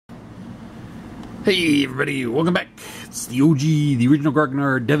Hey everybody, welcome back. It's the OG, the original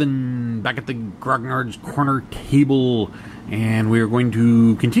Grognard, Devin, back at the Grognard's Corner table. And we are going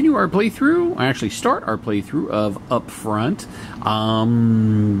to continue our playthrough, actually start our playthrough of Upfront.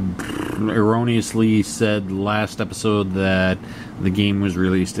 Erroneously said last episode that the game was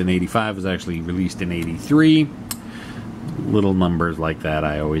released in 85, it was actually released in 83. Little numbers like that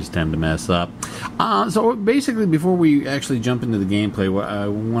I always tend to mess up. So basically, before we actually jump into the gameplay, I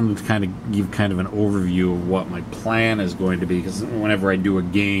wanted to kind of give kind of an overview of what my plan is going to be, because whenever I do a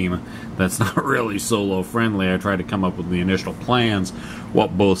game that's not really solo friendly, I try to come up with the initial plans,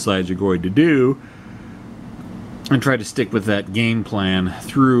 what both sides are going to do, and try to stick with that game plan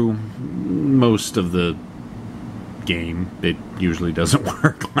through most of the game. It usually doesn't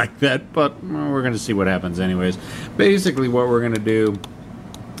work like that, but we're going to see what happens anyways. Basically, what we're going to do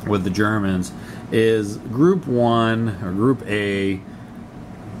with the Germans is Group 1, or Group A.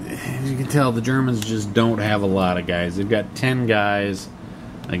 As you can tell, the Germans just don't have a lot of guys. They've got 10 guys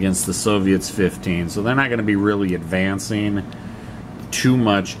against the Soviets 15, so they're not going to be really advancing too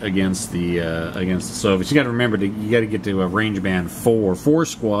much against the Soviets. You got to remember, you got to get to a range band 4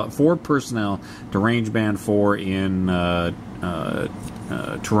 personnel to range band 4 in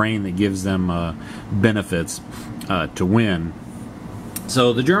terrain that gives them benefits to win.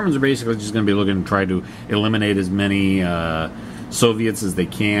 So the Germans are basically just going to be looking to try to eliminate as many Soviets as they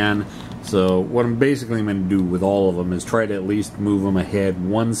can. So what I'm basically going to do with all of them is try to at least move them ahead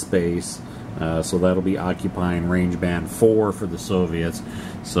one space. So that'll be occupying range band 4 for the Soviets.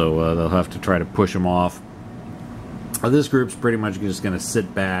 So they'll have to try to push them off. This group's pretty much just going to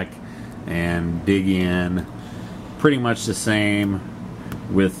sit back and dig in. Pretty much the same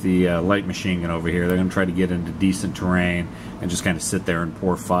with the light machine gun over here. They're going to try to get into decent terrain and just kind of sit there and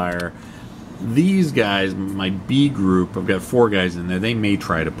pour fire. These guys, my B group, I've got 4 guys in there. They may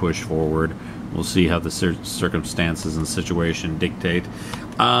try to push forward. We'll see how the circumstances and situation dictate.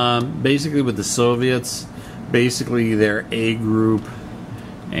 Basically with the Soviets, basically their A group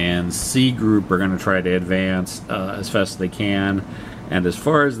and C group are going to try to advance as fast as they can and as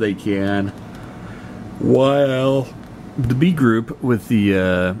far as they can, while the B group with the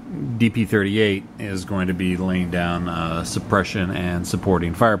DP-38 is going to be laying down suppression and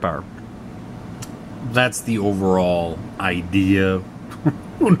supporting firepower. That's the overall idea.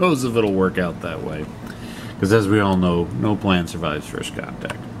 Who knows if it'll work out that way? Because as we all know, no plan survives first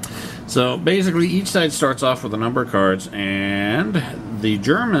contact. So basically, each side starts off with a number of cards, and the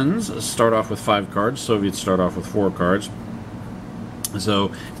Germans start off with 5 cards. Soviets start off with 4 cards.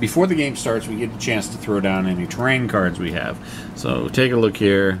 So before the game starts, we get a chance to throw down any terrain cards we have. So take a look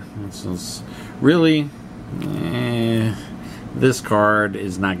here. It's really, this card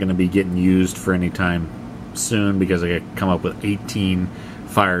is not going to be getting used for any time soon, because I got to come up with 18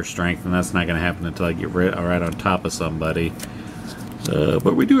 fire strength, and that's not going to happen until I get right on top of somebody.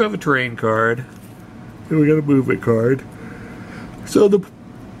 But we do have a terrain card, and we got a movement card. So the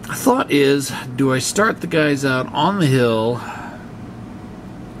thought is, do I start the guys out on the hill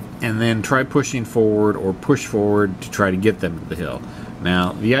and then try pushing forward, or push forward to try to get them to the hill?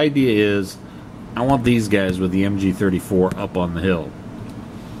 Now, the idea is, I want these guys with the MG34 up on the hill.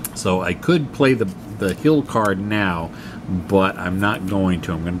 So I could play the hill card now, but I'm not going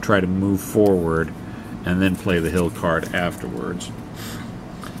to. I'm going to try to move forward and then play the hill card afterwards.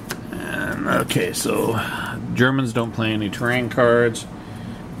 And okay, so Germans don't play any terrain cards.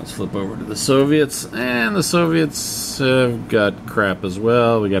 Let's flip over to the Soviets, and the Soviets have got crap as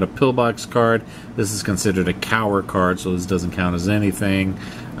well. We got a pillbox card. This is considered a cower card, so this doesn't count as anything.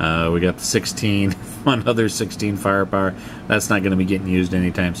 We got the 16, another 16 firepower. That's not going to be getting used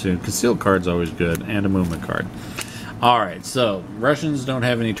anytime soon. Concealed card's always good, and a movement card. Alright, so Russians don't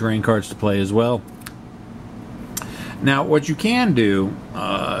have any terrain cards to play as well. Now, what you can do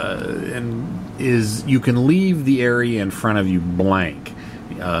is you can leave the area in front of you blank.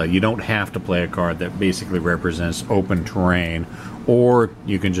 You don't have to play a card that basically represents open terrain, or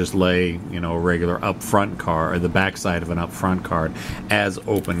you can just lay, a regular up front card, or the backside of an up front card, as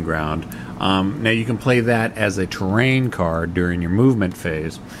open ground. Now you can play that as a terrain card during your movement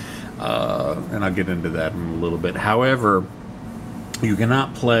phase, and I'll get into that in a little bit. However, you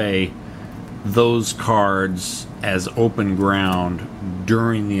cannot play those cards as open ground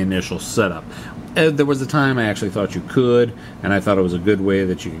during the initial setup. There was a time I actually thought you could, and I thought it was a good way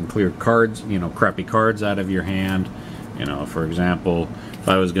that you can clear cards, crappy cards out of your hand. For example, if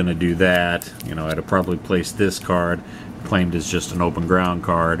I was going to do that, I'd have probably placed this card, claimed as just an open ground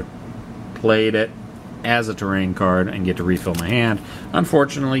card, played it as a terrain card, and get to refill my hand.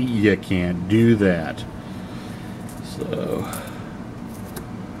 Unfortunately, you can't do that. So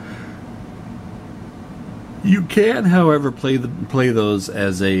You can, however, play those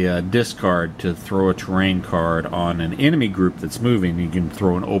as a discard to throw a terrain card on an enemy group that's moving. You can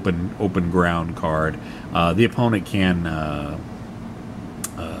throw an open ground card. The opponent can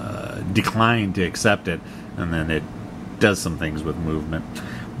decline to accept it, and then it does some things with movement.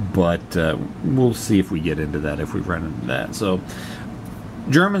 But we'll see if we get into that, if we run into that. So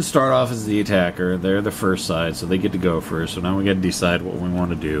Germans start off as the attacker. They're the first side, so they get to go first. So now we got to decide what we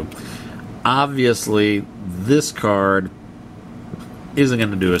want to do. Obviously, this card isn't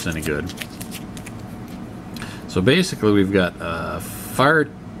going to do us any good. So basically, we've got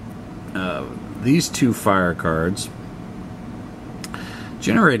these two fire cards,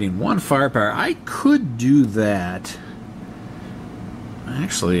 generating one firepower. I could do that.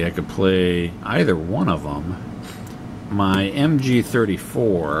 Actually, I could play either one of them. My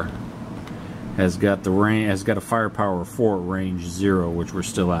MG34 has got a firepower 4 at range 0, which we're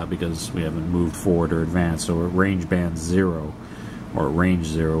still at because we haven't moved forward or advanced. So at range band 0, or range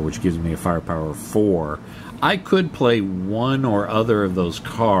 0, which gives me a firepower 4. I could play one or other of those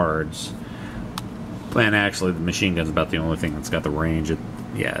cards, and actually the machine gun's about the only thing that's got the range.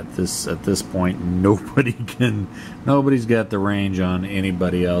 At this point, nobody's got the range on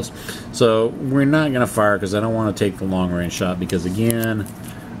anybody else. So we're not going to fire because I don't want to take the long range shot, because again,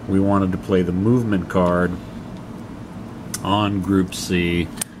 we wanted to play the movement card on Group C.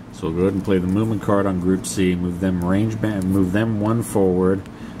 So we'll go ahead and play the movement card on Group C, move them one forward,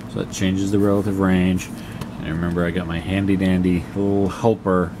 so that changes the relative range. And remember, I got my handy dandy little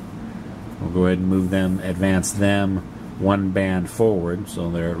helper. We'll go ahead and move them, advance them one band forward,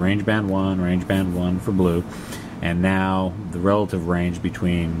 so they're at range band 1 for blue. And now the relative range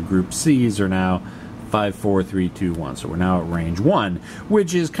between Group C's are now 5, 4, 3, 2, 1. So we're now at range 1,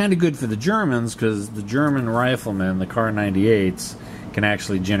 which is kind of good for the Germans, because the German riflemen, the Kar 98s, can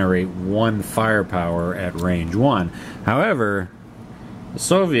actually generate 1 firepower at range 1. However, the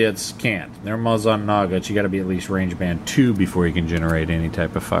Soviets can't. They're Mazan Nagat. You got to be at least range band 2 before you can generate any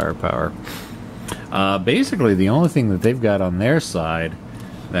type of firepower. Basically, the only thing that they've got on their side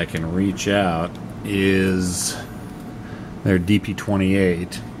that can reach out is their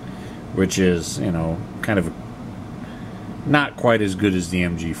DP-28, which is, kind of not quite as good as the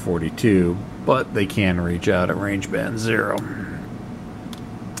MG-42, but they can reach out at range band 0.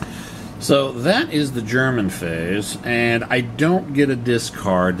 So that is the German phase, and I don't get a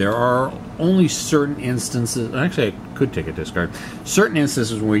discard. There are only certain instances, actually I could take a discard, certain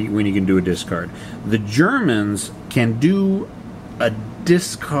instances when you can do a discard. The Germans can do a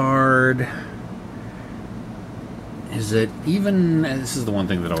discard. Is it even, this is the one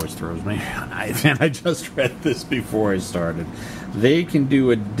thing that always throws me, and I just read this before I started. They can do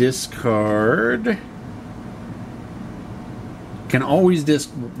a discard, can always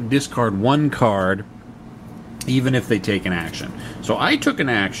discard one card even if they take an action. So I took an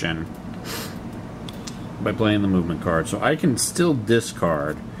action by playing the movement card, so I can still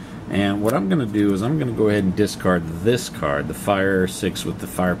discard. And what I'm going to do is I'm going to go ahead and discard this card, the Fire 6 with the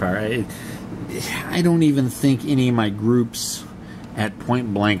firepower. I don't even think any of my groups at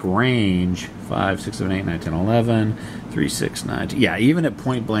point blank range, 5, 6, 7, 8, 9, 10, 11, 3, 6, 9, 10, yeah, even at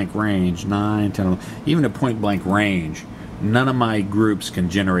point blank range, 9, 10, 11, even at point blank range, none of my groups can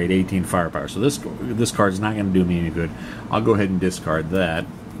generate 18 firepower. So this card's not going to do me any good. I'll go ahead and discard that.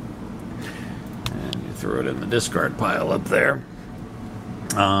 And you throw it in the discard pile up there.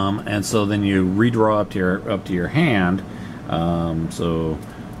 And so then you redraw up to your hand. So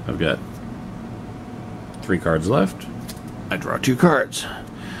I've got 3 cards left. I draw 2 cards.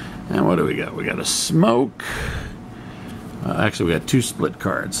 And what do we got? We got a smoke. Actually, we got 2 split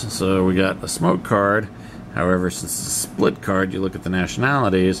cards. So we got a smoke card. However, since it's a split card, you look at the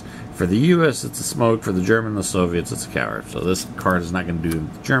nationalities. For the U.S., it's a smoke. For the German and the Soviets, it's a coward. So this card is not going to do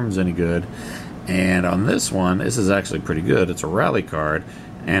the Germans any good. And on this one, this is actually pretty good. It's a rally card,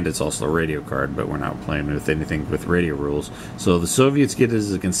 and it's also a radio card, but we're not playing with anything with radio rules. So the Soviets get it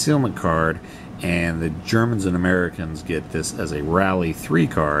as a concealment card, and the Germans and Americans get this as a rally 3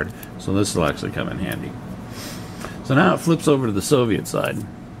 card. So this will actually come in handy. So now it flips over to the Soviet side.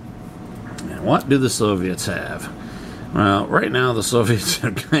 And what do the Soviets have? Well, right now the Soviets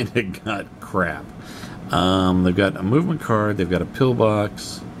have kind of got crap. They've got a movement card, they've got a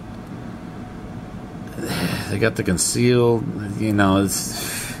pillbox, they got the concealed.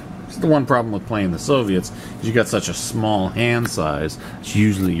 It's the one problem with playing the Soviets is you got such a small hand size.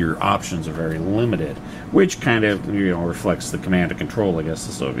 Usually your options are very limited, which kind of reflects the command and control I guess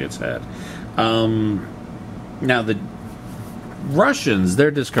the Soviets had. Now the Russians, their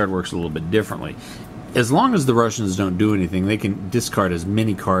discard works a little bit differently. as long as the Russians don't do anything, they can discard as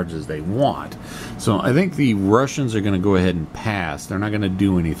many cards as they want. So I think the Russians are going to go ahead and pass. They're not going to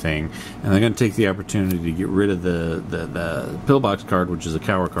do anything, and they're going to take the opportunity to get rid of the pillbox card, which is a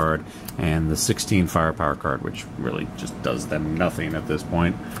cower card, and the 16 firepower card, which really just does them nothing at this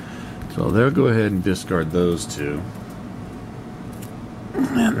point. So they'll go ahead and discard those two,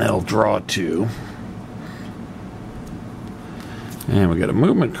 and they'll draw 2. And we got a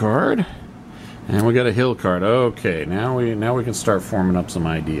movement card. And we got a hill card. Okay, now we can start forming up some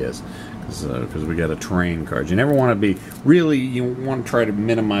ideas, because we got a terrain card. You never want to be you want to try to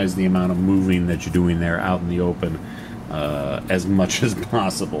minimize the amount of moving that you're doing there out in the open as much as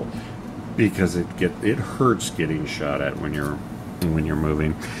possible, because it hurts getting shot at when you're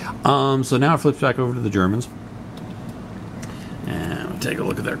moving. So now it flips back over to the Germans, and we'll take a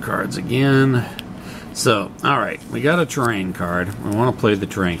look at their cards again. So, alright, we got a terrain card. We want to play the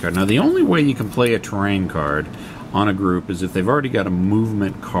terrain card. Now, the only way you can play a terrain card on a group is if they've already got a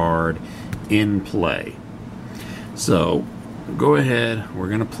movement card in play. So, go ahead. We're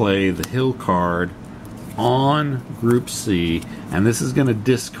going to play the hill card on Group C, and this is going to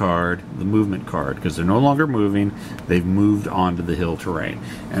discard the movement card because they're no longer moving. They've moved on to the hill terrain.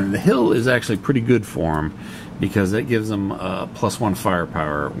 And the hill is actually pretty good for them, because that gives them +1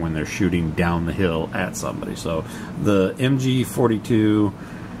 firepower when they're shooting down the hill at somebody. So the MG42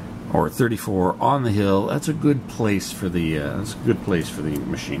 or 34 on the hill, that's a good place for the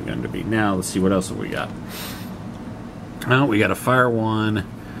machine gun to be. Now let's see, what else have we got? Well, we got a Fire 1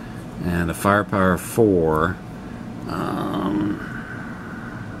 and a Firepower 4.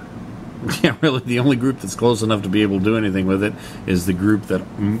 Yeah, really, the only group that's close enough to be able to do anything with it is the group that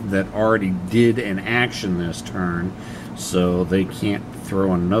already did an action this turn, so they can't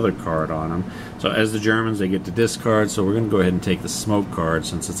throw another card on them. So as the Germans, they get to discard, so we're going to go ahead and take the smoke card,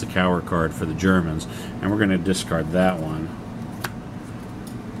 since it's a cower card for the Germans, and we're going to discard that one.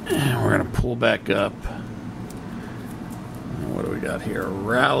 And we're going to pull back up. What do we got here? A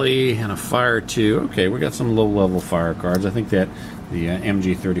rally and a Fire 2. Okay, we got some low-level fire cards. I think that the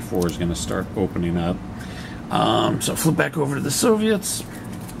MG34 is going to start opening up. So flip back over to the Soviets.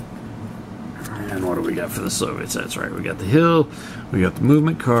 And what do we got for the Soviets? That's right, we got the hill, we got the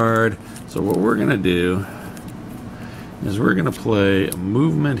movement card. So what we're going to do is we're going to play a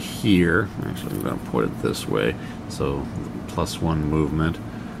movement here. Actually, I'm going to put it this way. So +1 movement.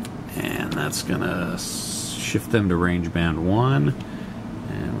 And that's going to shift them to range band 1.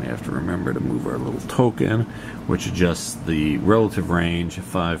 And we have to remember to move our little token, which adjusts the relative range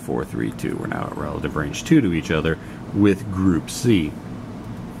 5, 4, 3, 2. We're now at relative range 2 to each other with Group C.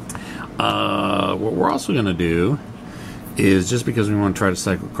 What we're also going to do is, just because we want to try to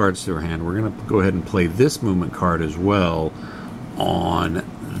cycle cards through our hand, we're going to go ahead and play this movement card as well on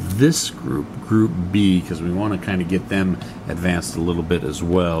this group, Group B, because we want to kind of get them advanced a little bit as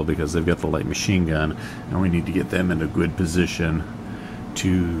well, because they've got the light machine gun, and we need to get them in a good position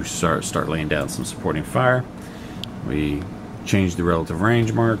to start laying down some supporting fire. We changed the relative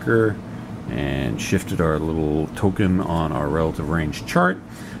range marker and shifted our little token on our relative range chart.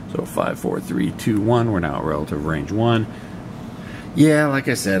 So 5, 4, 3, 2, 1. We're now at relative range 1. Yeah, like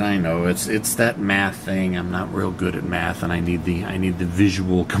I said, I know it's that math thing. I'm not real good at math, and I need the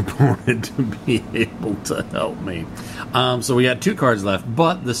visual component to be able to help me. So we got 2 cards left,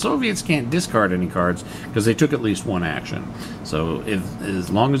 but the Soviets can't discard any cards because they took at least 1 action. So as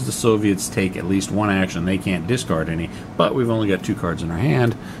long as the Soviets take at least 1 action, they can't discard any. But we've only got 2 cards in our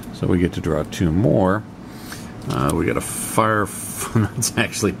hand, so we get to draw 2 more. We got a fire. That's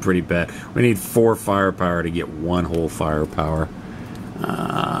actually pretty bad. We need 4 firepower to get 1 whole firepower.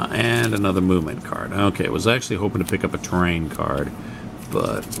 And another movement card. Okay, I was actually hoping to pick up a terrain card,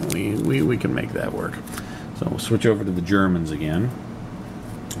 but we can make that work. So we'll switch over to the Germans again,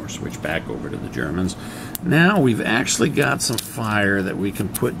 or switch back over to the Germans. Now we've actually got some fire that we can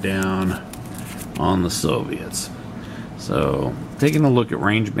put down on the Soviets. So taking a look at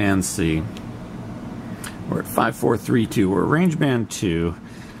range band C, we're at 5, 4, 3, 2. We're at range band 2,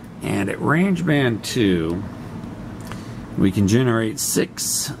 and at range band 2 we can generate 6,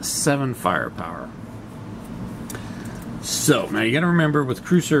 7 firepower. So now you got to remember, with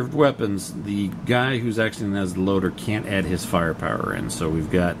crew-served weapons, the guy who's acting as the loader can't add his firepower in. So we've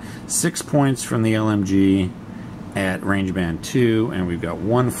got 6 points from the LMG at range band 2, and we've got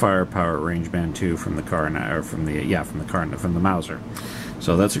 1 firepower at range band 2 from the from the Mauser.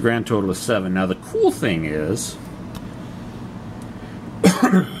 So that's a grand total of 7. Now the cool thing is,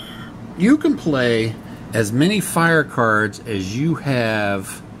 you can play as many fire cards as you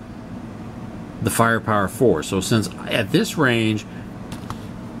have the firepower for. So since at this range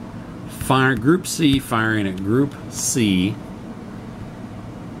Group C firing at Group C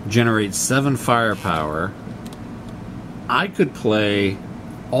generates 7 firepower. I could play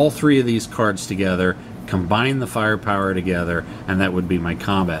all 3 of these cards together, combine the firepower together, and that would be my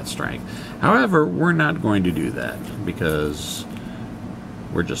combat strength. However, we're not going to do that because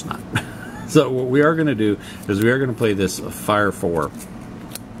we're just not. So what we are going to do is we are going to play this Fire 4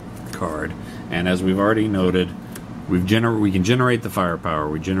 card, and as we've already noted, we can generate the firepower.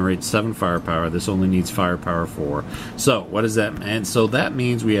 We generate 7 firepower. This only needs firepower 4. So what does that mean? And so that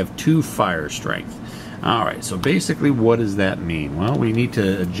means we have 2 fire strength. Alright, so basically what does that mean? Well, we need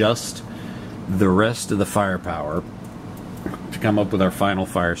to adjust the rest of the firepower to come up with our final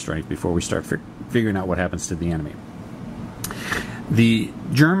fire strength before we start figuring out what happens to the enemy. The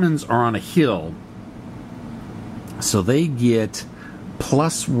Germans are on a hill, so they get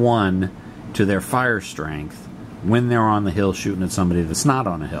 +1 to their fire strength when they're on the hill shooting at somebody that's not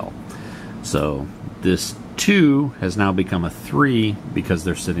on a hill. So this 2 has now become a 3 because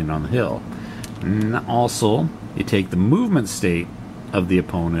they're sitting on the hill. And also, you take the movement state of the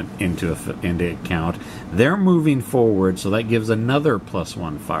opponent into account. They're moving forward, so that gives another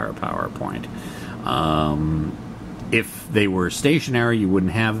 +1 firepower point. If they were stationary, you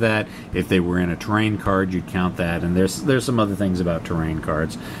wouldn't have that. If they were in a terrain card, you'd count that. And there's some other things about terrain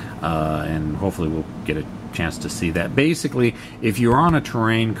cards, and hopefully we'll get a chance to see that. Basically, if you're on a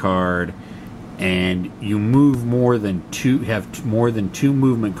terrain card and you move more than 2, have more than 2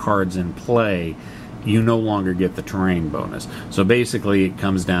 movement cards in play, you no longer get the terrain bonus. So basically it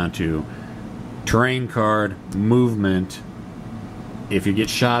comes down to terrain card, movement. If you get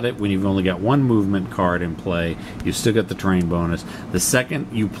shot at when you've only got 1 movement card in play, you still get the terrain bonus. The second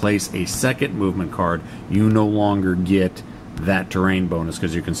you place a second movement card, you no longer get that terrain bonus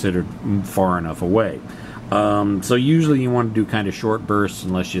because you're considered far enough away. So usually you want to do kind of short bursts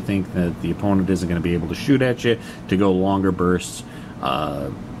unless you think that the opponent isn't going to be able to shoot at you, to go longer bursts.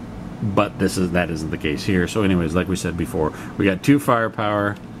 But that isn't the case here. So anyways, like we said before, we got 2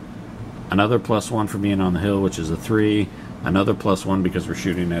 firepower, another +1 for being on the hill, which is a 3, another +1 because we're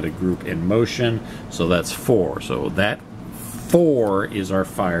shooting at a group in motion, so that's 4. So that 4 is our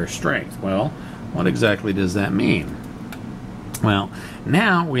fire strength. Well, what exactly does that mean? Well,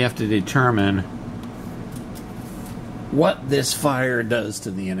 now we have to determine what this fire does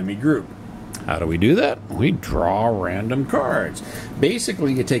to the enemy group. How do we do that? We draw random cards.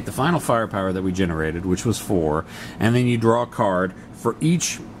 Basically, you take the final firepower that we generated, which was 4, and then you draw a card for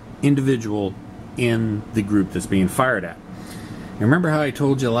each individual in the group that's being fired at. Remember how I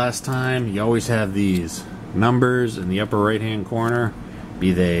told you last time, you always have these numbers in the upper right-hand corner,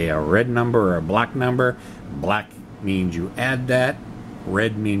 be they a red number or a black number. Black means you add that,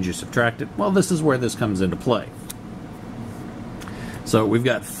 red means you subtract it. Well, this is where this comes into play. So we've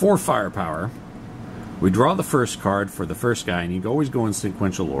got 4 firepower. We draw the first card for the first guy, and you always go in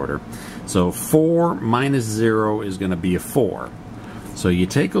sequential order. So 4 minus 0 is going to be a 4. So you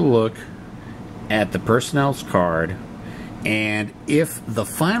take a look at the personnel's card, and if the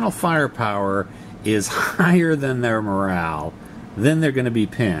final firepower is higher than their morale, then they're going to be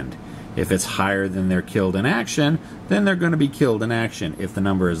pinned. If it's higher than their killed in action, then they're going to be killed in action. If the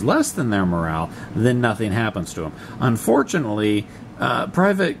number is less than their morale, then nothing happens to them. Unfortunately,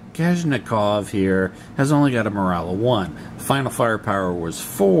 Private Kazhnikov here has only got a morale of 1. Final firepower was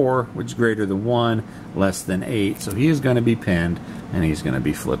 4, which is greater than 1, less than 8. So he is going to be pinned, and he's going to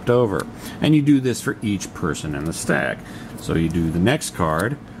be flipped over. And you do this for each person in the stack. So you do the next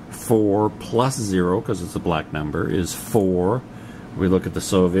card. 4 plus 0, because it's a black number, is 4. We look at the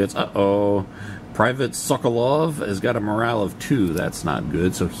Soviets. Uh-oh. Private Sokolov has got a morale of 2. That's not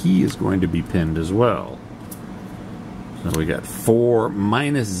good. So he is going to be pinned as well. So we got 4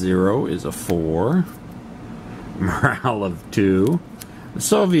 minus 0 is a 4. Morale of 2. The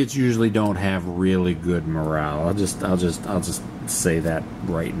Soviets usually don't have really good morale. I'll just say that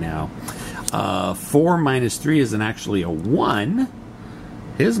right now. 4 minus 3 is actually a 1.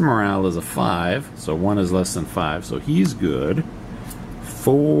 His morale is a 5, so 1 is less than 5, so he's good.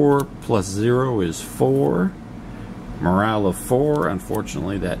 4 plus 0 is 4. Morale of 4,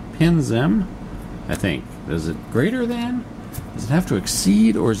 unfortunately that pins him, I think. Is it greater than? Does it have to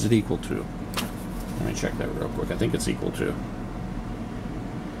exceed, or is it equal to? Let me check that real quick. I think it's equal to.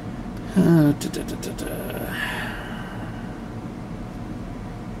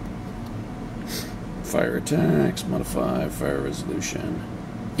 Fire attacks, modify, fire resolution.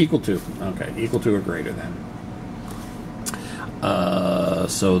 Equal to. Okay, equal to or greater than.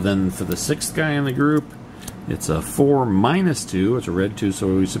 So then for the 6th guy in the group, it's a 4 minus 2. It's a red 2, so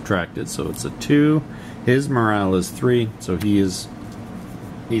we subtract it. So it's a 2. His morale is 3, so he's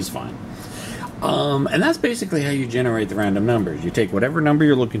fine. And that's basically how you generate the random numbers. You take whatever number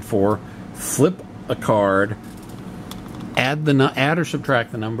you're looking for, flip a card, add or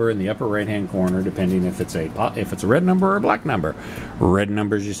subtract the number in the upper right hand corner, depending if it's a red number or a black number. Red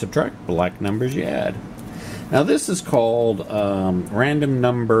numbers you subtract, black numbers you add. Now this is called random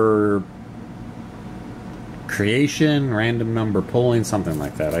number creation, random number pulling, something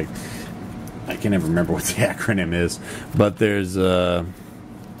like that. I can never remember what the acronym is, but there's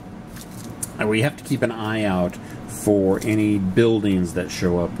we have to keep an eye out for any buildings that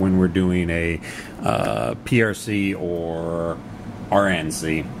show up when we're doing a PRC or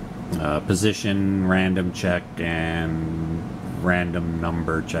RNC. Position, random check, and random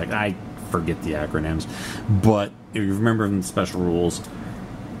number check. I forget the acronyms, but if you remember in the special rules,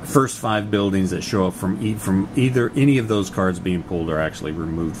 first 5 buildings that show up from either any of those cards being pulled are actually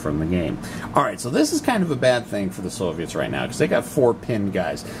removed from the game. Alright, so this is kind of a bad thing for the Soviets right now, because they got 4 pinned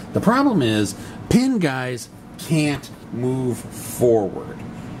guys. The problem is, pinned guys can't move forward.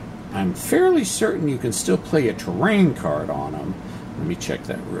 I'm fairly certain you can still play a terrain card on them. Let me check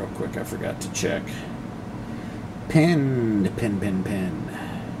that real quick, I forgot to check. Pinned.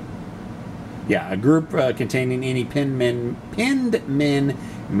 Yeah, a group containing any pinned men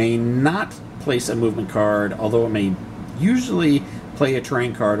may not place a movement card, although it may usually play a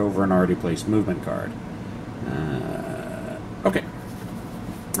terrain card over an already placed movement card. Okay.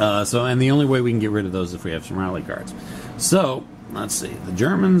 And the only way we can get rid of those is if we have some rally cards. So, let's see. The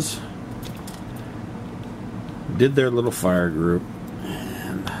Germans did their little fire group,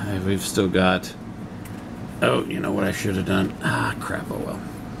 and we've still got... Oh, you know what I should have done? Ah, crap, oh well.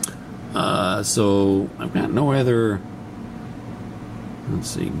 So I've got no other.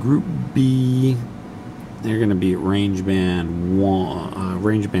 Let's see, Group B. They're going to be at range band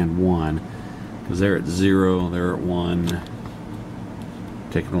 1, because they're at 0. They're at 1.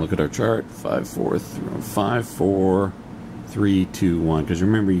 Taking a look at our chart, 5, 4, 3, 2, 1. Because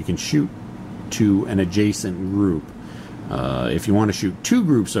remember, you can shoot to an adjacent group. If you want to shoot 2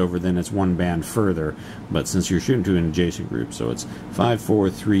 groups over, then it's 1 band further. But since you're shooting to an adjacent group, so it's 5, 4,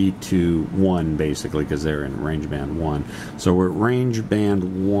 3, 2, 1, basically, because they're in range band 1. So we're at range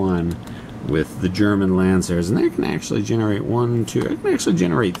band 1 with the German Lancers, and they can actually generate 1, 2. I can actually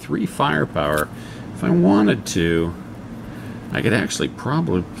generate 3 firepower. If I wanted to, I could actually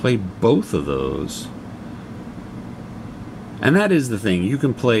probably play both of those. And that is the thing. You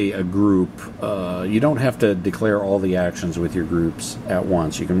can play a group. You don't have to declare all the actions with your groups at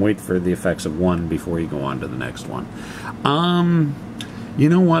once. You can wait for the effects of one before you go on to the next one. You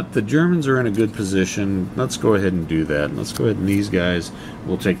know what? The Germans are in a good position. Let's go ahead and do that. Let's go ahead and these guys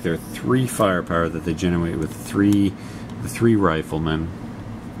will take their 3 firepower that they generate with the 3 riflemen.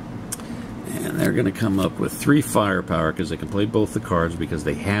 And they're going to come up with 3 firepower because they can play both the cards because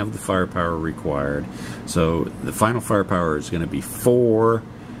they have the firepower required. So the final firepower is going to be 4,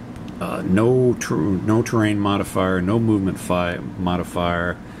 no terrain modifier, no movement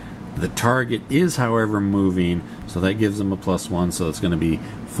modifier. The target is, however, moving, so that gives them a +1. So it's going to be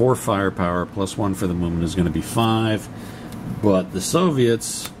 4 firepower, +1 for the movement is going to be 5. But the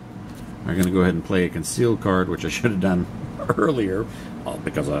Soviets are going to go ahead and play a concealed card, which I should have done earlier.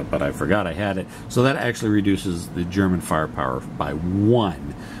 But I forgot I had it. So that actually reduces the German firepower by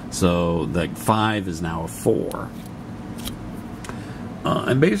 1. So the 5 is now a 4.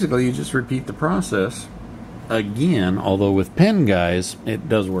 And basically you just repeat the process again, although with pen guys it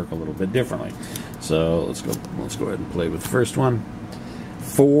does work a little bit differently. So let's go ahead and play with the first one.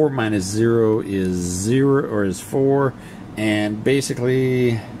 4 minus 0 is 0, or is 4, and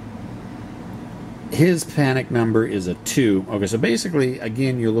basically his panic number is a 2. Okay, so basically,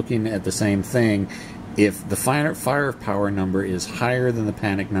 again, you're looking at the same thing. If the firepower number is higher than the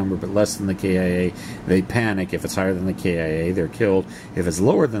panic number but less than the KIA, they panic. If it's higher than the KIA, they're killed. If it's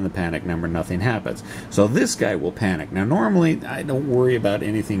lower than the panic number, nothing happens. So this guy will panic. Now, normally, I don't worry about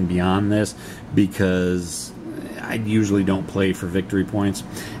anything beyond this because I usually don't play for victory points.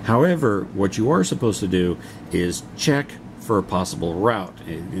 However, what you are supposed to do is check for a possible route.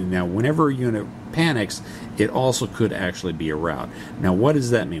 Now, whenever a unit panics, it also could actually be a route. Now, what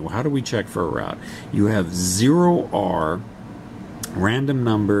does that mean? Well, how do we check for a route? You have 0R, random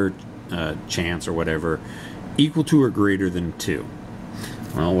number chance or whatever, equal to or greater than 2.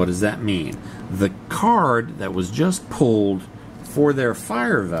 Well, what does that mean? The card that was just pulled for their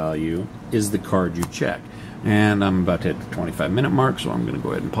fire value is the card you check. And I'm about to hit the 25-minute mark, so I'm going to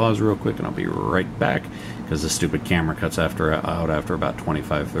go ahead and pause real quick, and I'll be right back, because the stupid camera cuts out after about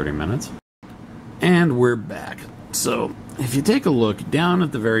 25-30 minutes. And we're back. So, if you take a look, down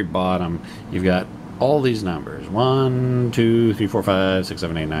at the very bottom, you've got all these numbers. 1, 2, 3, 4, 5, 6,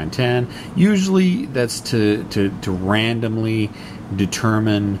 7, 8, 9, 10. Usually that's to randomly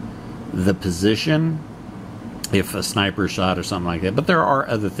determine the position if a sniper shot or something like that. But there are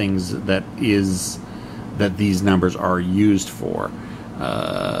other things that these numbers are used for.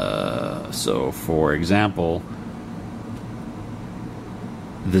 So for example,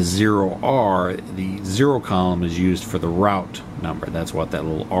 the 0R, the 0 column is used for the route number. That's what that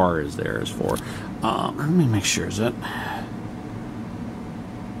little R is there is for. Let me make sure, is that...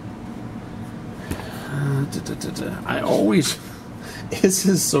 I always... This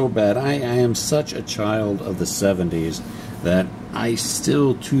is so bad. I am such a child of the 70s that I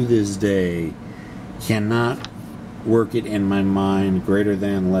still, to this day, cannot work it in my mind greater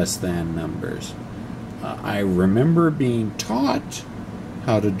than, less than numbers. I remember being taught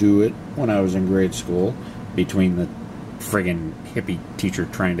how to do it when I was in grade school, between the friggin' hippie teacher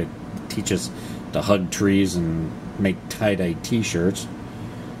trying to teach us to hug trees and make tie-dye t-shirts.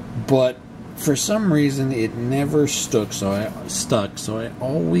 But for some reason it never stuck, so I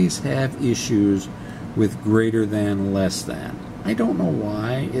always have issues with greater than, less than. I don't know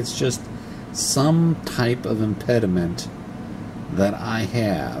why. It's just some type of impediment that I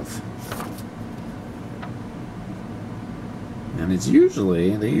have. And it's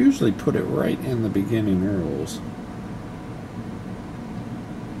usually, they usually put it right in the beginning rules.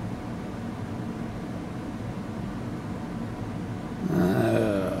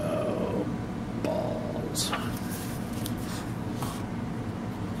 Oh, balls.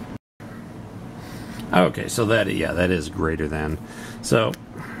 Okay, so that is greater than. So,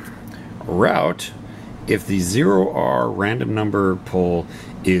 route, if the 0R random number pull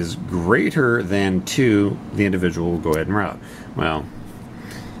is greater than 2, the individual will go ahead and route. Well,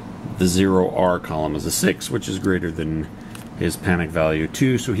 the 0R column is a 6, which is greater than his panic value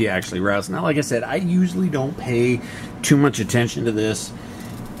 2, so he actually routes. Now, like I said, I usually don't pay too much attention to this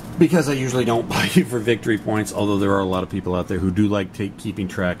because I usually don't play for victory points, although there are a lot of people out there who do like keeping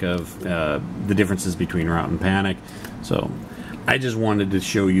track of the differences between route and panic. So I just wanted to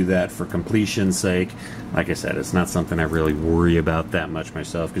show you that for completion's sake. Like I said, it's not something I really worry about that much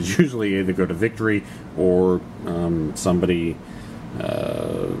myself, because usually either go to victory or somebody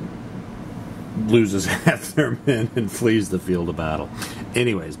loses half their men and flees the field of battle.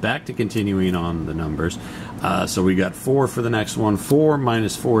 Anyways, back to continuing on the numbers. So we got 4 for the next one. 4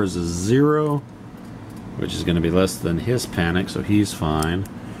 minus 4 is a 0, which is going to be less than his panic, so he's fine.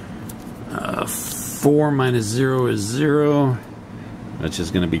 4 minus 0 is 0, which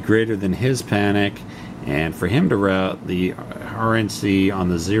is going to be greater than his panic. And for him to route, the RNC on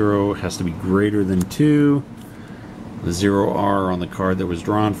the 0 has to be greater than 2. The 0R on the card that was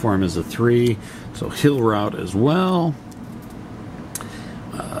drawn for him is a 3, so he'll route as well.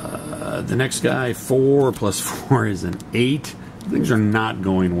 The next guy, 4 plus 4 is an 8. Things are not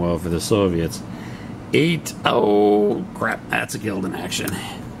going well for the Soviets. 8, oh crap, that's a killed in action.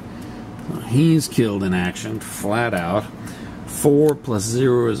 He's killed in action, flat out. 4 plus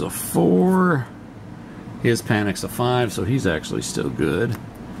 0 is a 4. His panic's a 5, so he's actually still good.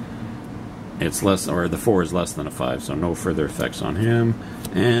 It's less, or the 4 is less than a 5, so no further effects on him.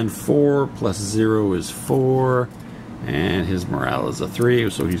 And 4 plus 0 is 4, and his morale is a 3,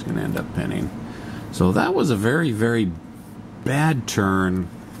 so he's going to end up pinning. So that was a very, very bad turn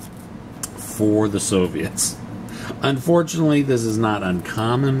for the Soviets. Unfortunately, this is not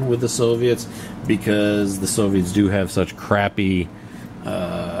uncommon with the Soviets, because the Soviets do have such crappy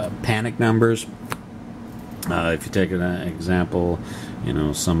panic numbers. If you take an example,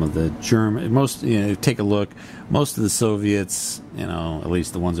 some of the German, take a look. Most of the Soviets, at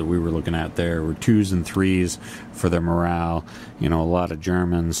least the ones that we were looking at there, were 2s and 3s for their morale. A lot of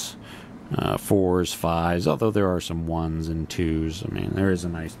Germans, 4s, 5s, although there are some 1s and 2s. I mean, there is a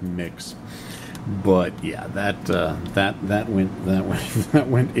nice mix. But yeah, that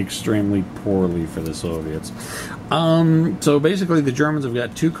went extremely poorly for the Soviets. So basically, the Germans have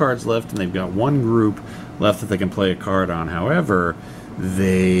got 2 cards left, and they've got 1 group left that they can play a card on. However,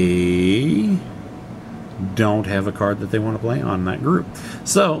 they don't have a card that they want to play on that group.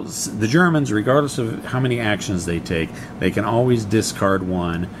 So the Germans, regardless of how many actions they take, they can always discard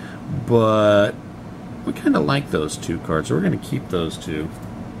 1. But we kind of like those 2 cards, so we're going to keep those 2.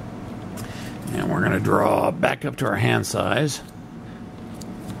 And we're going to draw back up to our hand size.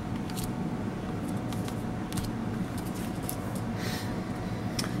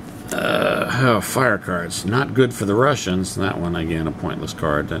 Fire cards. Not good for the Russians. That one, again, a pointless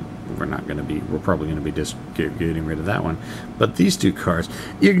card. That we're probably going to be getting rid of that one. But these 2 cards,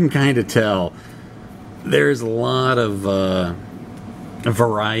 you can kind of tell there's a lot of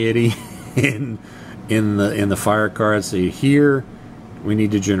variety in in the fire card. So here we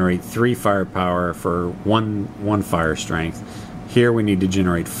need to generate 3 firepower for one fire strength. Here we need to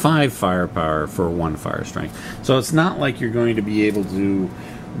generate 5 firepower for 1 fire strength. So it's not like you're going to be able to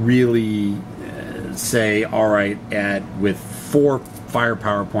really say, all right, with 4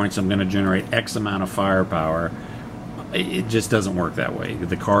 firepower points, I'm going to generate X amount of firepower. It just doesn't work that way.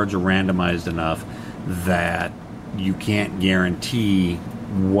 The cards are randomized enough that you can't guarantee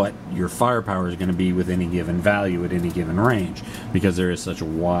what your firepower is going to be with any given value at any given range, because there is such a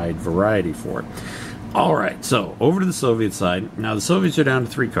wide variety for it. All right, so over to the Soviet side. Now the Soviets are down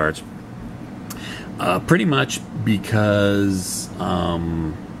to 3 cards, pretty much because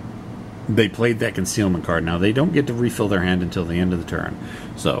they played that concealment card. Now they don't get to refill their hand until the end of the turn.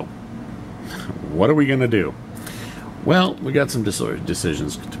 So what are we going to do? Well, we got some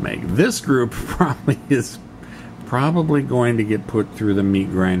decisions to make. This group is probably going to get put through the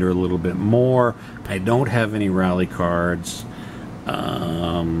meat grinder a little bit more. I don't have any rally cards, but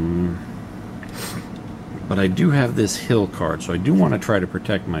I do have this hill card, so I do want to try to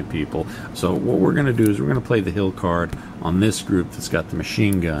protect my people. So what we're going to do is we're going to play the hill card on this group that's got the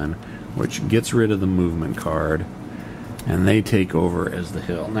machine gun, which gets rid of the movement card, and they take over as the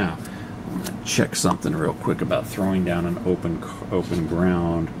hill. Now, I'm going to check something real quick about throwing down an open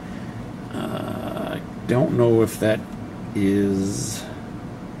ground. Don't know if that is...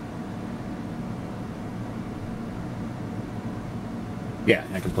 Yeah,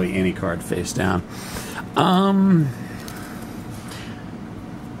 I can play any card face down.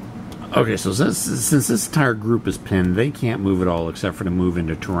 Okay, so since this entire group is pinned, they can't move at all except for to move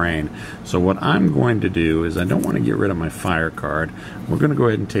into terrain. So what I'm going to do is I don't want to get rid of my fire card. We're going to go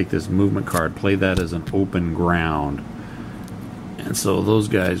ahead and take this movement card, play that as an open ground. And so those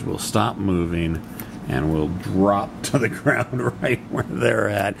guys will stop moving and will drop to the ground right where they're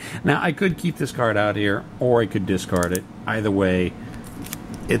at. Now, I could keep this card out here, or I could discard it. Either way,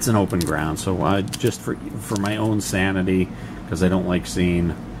 it's an open ground. So just for my own sanity, because I don't like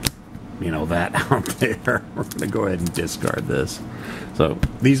seeing, that out there, we're going to go ahead and discard this. So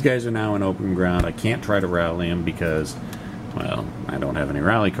these guys are now in open ground. I can't try to rally them because, well, I don't have any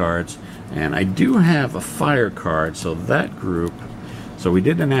rally cards. And I do have a fire card, so that group... So we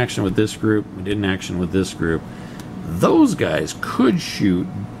did an action with this group, we did an action with this group. Those guys could shoot,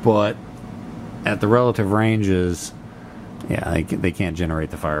 but at the relative ranges, yeah, they can't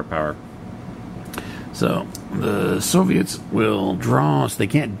generate the firepower. So the Soviets will draw, so they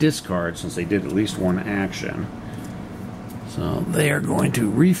can't discard since they did at least one action. So they are going to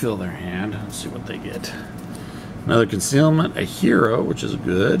refill their hand. Let's see what they get. Another concealment, a hero, which is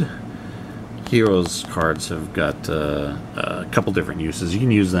good. Heroes cards have got a couple different uses. You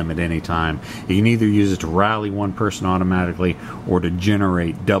can use them at any time. You can either use it to rally one person automatically or to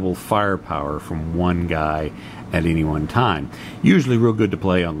generate double firepower from one guy at any one time. Usually real good to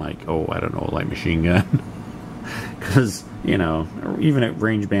play on, like, light machine gun. Because, even at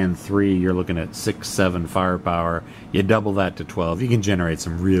range band 3, you're looking at 6, 7 firepower. You double that to 12. You can generate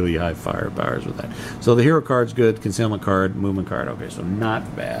some really high firepowers with that. So the hero card's good. Concealment card, movement card. Okay, so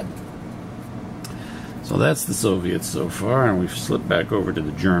not bad. So that's the Soviets so far, and we've slipped back over to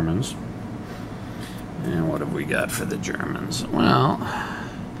the Germans. And what have we got for the Germans? Well,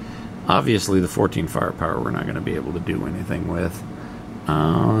 obviously the 14 firepower we're not going to be able to do anything with.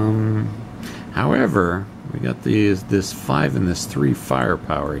 However, we got this 5 and this 3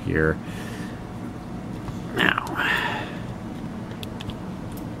 firepower here. Now,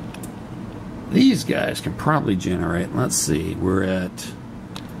 these guys can probably generate, let's see, we're at...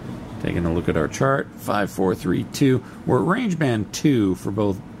 Taking a look at our chart, 5, 4, 3, 2. We're at range band 2 for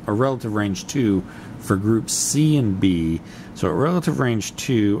both, a relative range 2 for groups C and B. So at relative range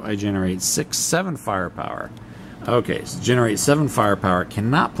 2, I generate 6, 7 firepower. Okay, so generate 7 firepower.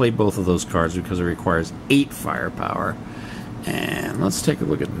 Cannot play both of those cards because it requires 8 firepower. And let's take a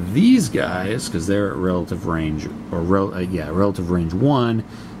look at these guys, because they're at relative range, or relative range 1.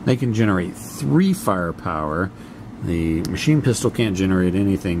 They can generate 3 firepower. The machine pistol can't generate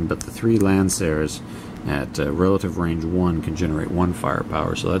anything, but the 3 Lancers at relative range 1 can generate 1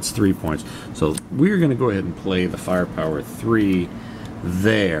 firepower, so that's 3 points. So we're going to go ahead and play the firepower 3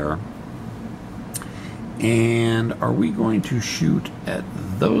 there. And are we going to shoot at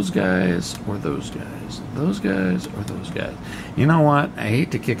those guys or those guys? Those guys or those guys? You know what? I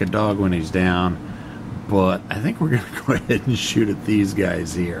hate to kick a dog when he's down, but I think we're going to go ahead and shoot at these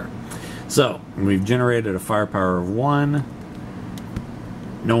guys here. So, we've generated a firepower of 1,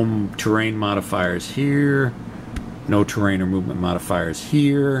 no terrain modifiers here, no terrain or movement modifiers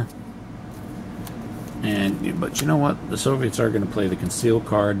here, but you know what, the Soviets are going to play the conceal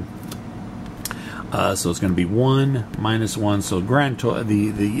card. So it's going to be 1 minus 1. So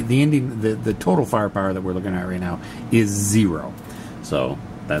the total firepower that we're looking at right now is 0. So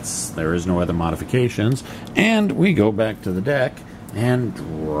there is no other modifications. And we go back to the deck and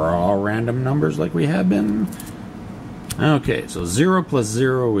draw random numbers like we have been. Okay, so 0 plus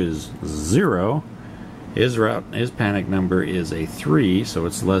 0 is 0. His panic number is a 3, so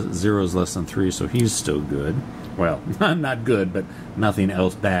 0 is less than 3, so he's still good. Well, not good, but nothing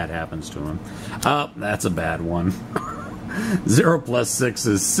else bad happens to him. Oh, that's a bad one. 0 plus 6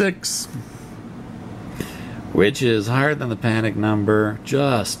 is 6, which is higher than the panic number,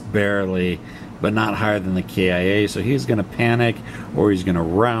 just barely, but not higher than the KIA. So he's going to panic, or he's going to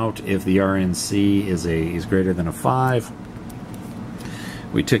rout if the RNC is greater than a 5.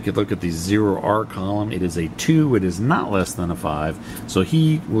 We took a look at the 0R column. It is a 2. It is not less than a 5. So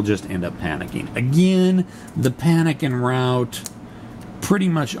he will just end up panicking. Again, the panic and rout pretty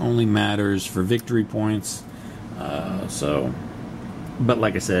much only matters for victory points. But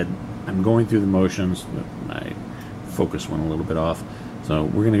like I said, I'm going through the motions. My focus went a little bit off. So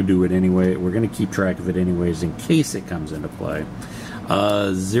we're going to do it anyway. We're going to keep track of it anyways in case it comes into play.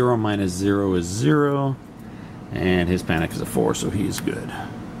 0 minus 0 is 0. And his panic is a 4, so he's good.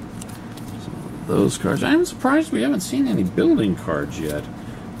 So those cards. I'm surprised we haven't seen any building cards yet.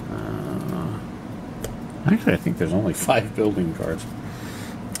 Actually, I think there's only 5 building cards.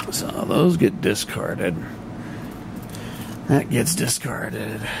 So those get discarded. That gets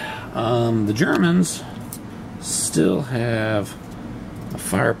discarded. The Germans still have a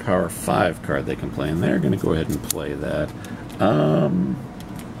Firepower 5 card they can play, and they're going to go ahead and play that.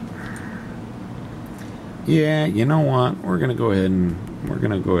 Yeah, you know what? We're gonna go ahead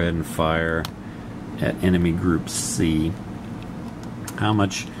and fire at enemy group C. How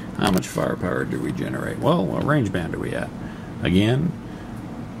much firepower do we generate? Well, what range band are we at? Again,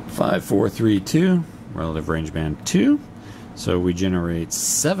 5, 4, 3, 2. Relative range band 2. So we generate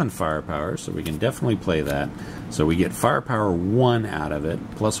 7 firepower. So we can definitely play that. So we get firepower 1 out of it.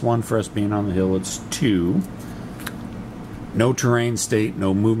 Plus 1 for us being on the hill. It's 2. No terrain state,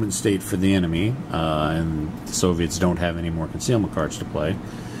 no movement state for the enemy, and the Soviets don't have any more concealment cards to play.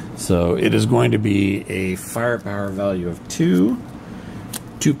 So it is going to be a firepower value of 2.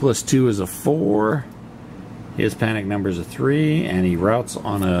 2 plus 2 is a 4. His panic number is a 3, and he routs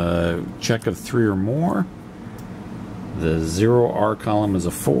on a check of 3 or more. The 0R column is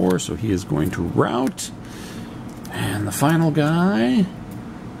a 4, so he is going to rout. And the final guy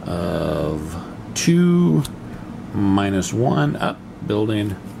of 2 minus 1 up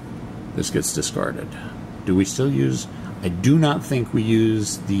building. This gets discarded. Do we still use? I do not think we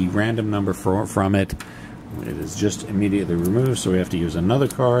use the random number from it. It is just immediately removed, so we have to use another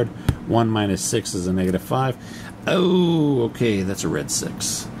card. 1 minus 6 is a negative 5. Oh, okay, that's a red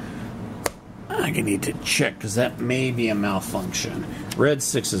 6. I need to check because that may be a malfunction. Red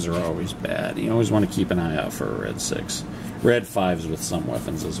 6s are always bad. You always want to keep an eye out for a red 6. Red 5s with some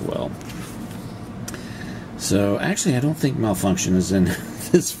weapons as well. So, actually, I don't think malfunction is in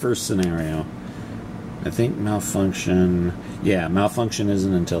this first scenario. I think malfunction... Yeah, malfunction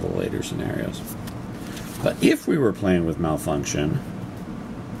isn't until the later scenarios. But if we were playing with malfunction...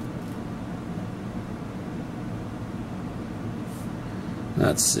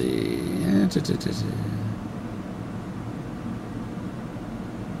 Let's see...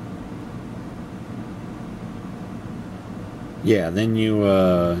 Yeah, then you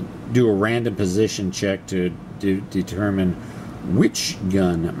do a random position check to determine which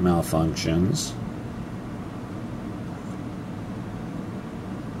gun malfunctions.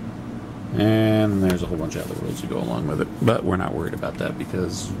 And there's a whole bunch of other rules to go along with it. But we're not worried about that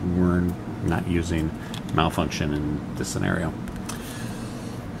because we're not using malfunction in this scenario.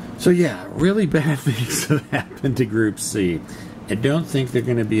 So yeah, really bad things have happened to Group C. I don't think they're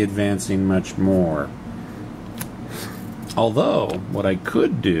going to be advancing much more. Although, what I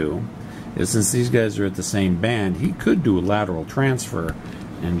could do is, since these guys are at the same band, he could do a lateral transfer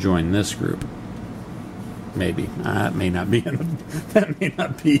and join this group. Maybe. That may not be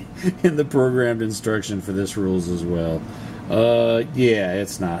in the programmed instruction for this rules as well. Yeah,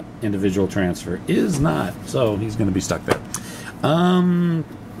 it's not. Individual transfer is not. So he's going to be stuck there.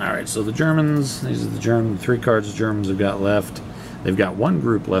 Alright, so the Germans, these are the 3 cards the Germans have got left. They've got 1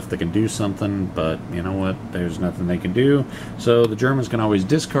 group left that can do something, but you know what? There's nothing they can do. So the Germans can always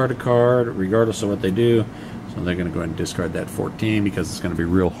discard a card, regardless of what they do. So they're going to go ahead and discard that 14, because it's going to be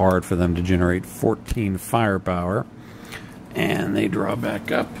real hard for them to generate 14 firepower. And they draw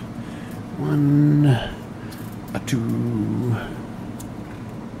back up. 1, a 2.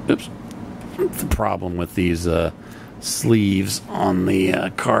 Oops. The problem with these sleeves on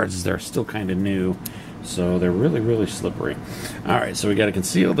the cards. They're still kind of new, so they're really, really slippery. Alright, so we got to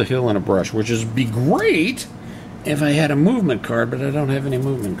conceal the hill and a brush, which would be great if I had a movement card, but I don't have any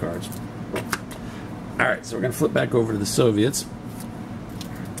movement cards. Alright, so we're going to flip back over to the Soviets.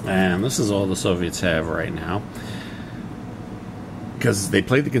 And this is all the Soviets have right now. Because they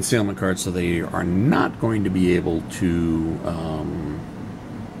played the concealment card, so they are not going to be able to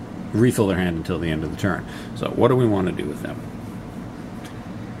refill their hand until the end of the turn. So what do we want to do with them?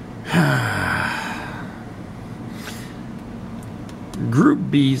 Group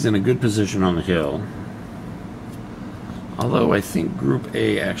B's in a good position on the hill. Although I think Group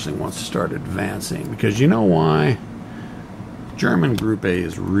A actually wants to start advancing. Because you know why? German Group A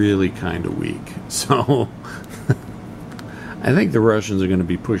is really kind of weak. So I think the Russians are going to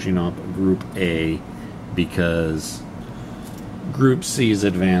be pushing up Group A because Group C's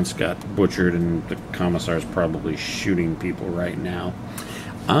advance got butchered and the Commissar's probably shooting people right now.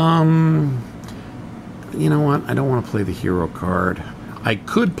 You know what? I don't want to play the hero card. I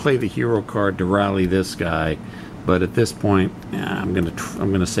could play the hero card to rally this guy, but at this point, I'm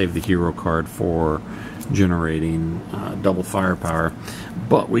gonna save the hero card for generating double firepower.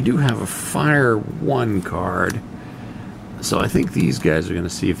 But we do have a Fire 1 card, so I think these guys are going to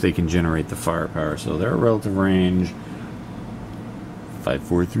see if they can generate the firepower. So their relative range 5,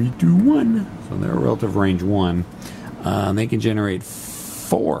 4, 3, 2, 1. So they're relative range 1. They can generate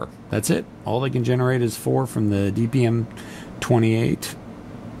 4. That's it. All they can generate is 4 from the DPM 28.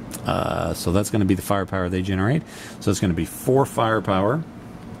 So that's going to be the firepower they generate. So it's going to be 4 firepower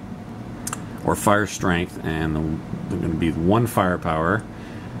or fire strength, and they're going to be 1 firepower.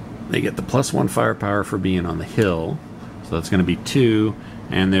 They get the +1 firepower for being on the hill. So that's going to be 2,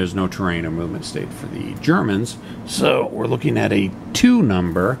 and there's no terrain or movement state for the Germans. So we're looking at a 2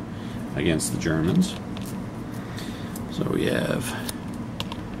 number against the Germans. So we have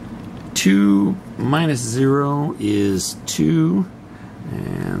 2 minus 0 is 2,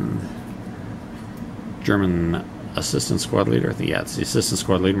 and German assistant squad leader, I think, yeah, it's the assistant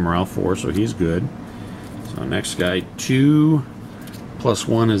squad leader, morale 4, so he's good. So next guy, 2 plus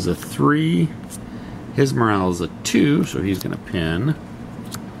 1 is a 3. His morale is a 2, so he's going to pin.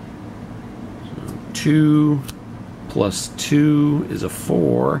 So 2 plus 2 is a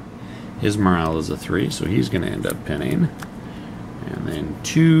 4. His morale is a 3, so he's going to end up pinning. And then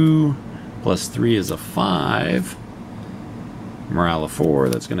 2 plus 3 is a 5. Morale of 4,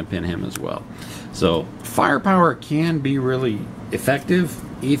 that's going to pin him as well. So firepower can be really effective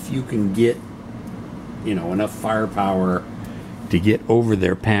if you can get, you know, enough firepower to get over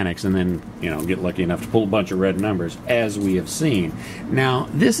their panics and then, you know, get lucky enough to pull a bunch of red numbers, as we have seen. Now,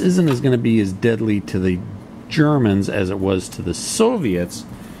 this isn't going to be as deadly to the Germans as it was to the Soviets,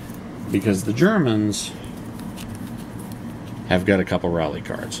 because the Germans have got a couple rally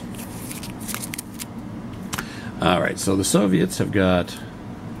cards. Alright, so the Soviets have got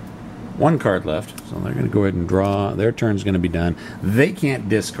 1 card left, so they're going to go ahead and draw. Their turn's going to be done. They can't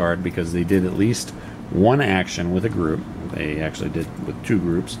discard because they did at least 1 action with a group. They actually did with 2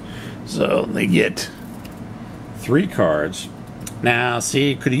 groups. So they get 3 cards. Now,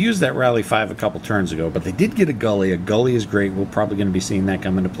 see, could have used that Rally 5 a couple turns ago, but they did get a Gully. A Gully is great. We're probably going to be seeing that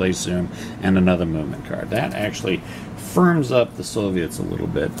come into play soon. And another movement card. That actually firms up the Soviets a little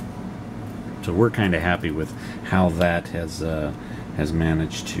bit. So we're kind of happy with how that has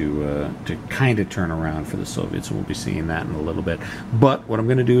managed to kind of turn around for the Soviets, and we'll be seeing that in a little bit. But what I'm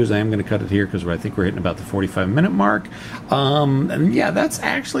going to do is I am going to cut it here because I think we're hitting about the 45-minute mark. And yeah, that's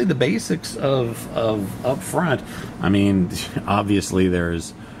actually the basics of up front. I mean, obviously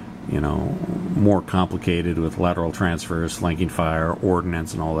there's, you know, more complicated with lateral transfers, flanking fire,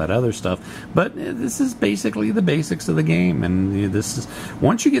 ordnance, and all that other stuff. But this is basically the basics of the game. And this is,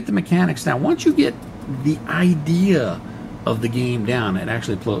 once you get the mechanics down, once you get the idea of the game down, it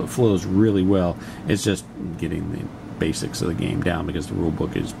actually flows really well. It's just getting the basics of the game down because the rule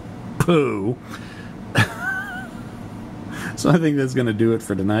book is poo. So I think that's going to do it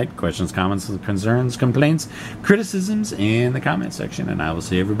for tonight. Questions, comments, concerns, complaints, criticisms in the comment section, and I will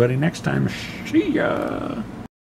see everybody next time. See ya!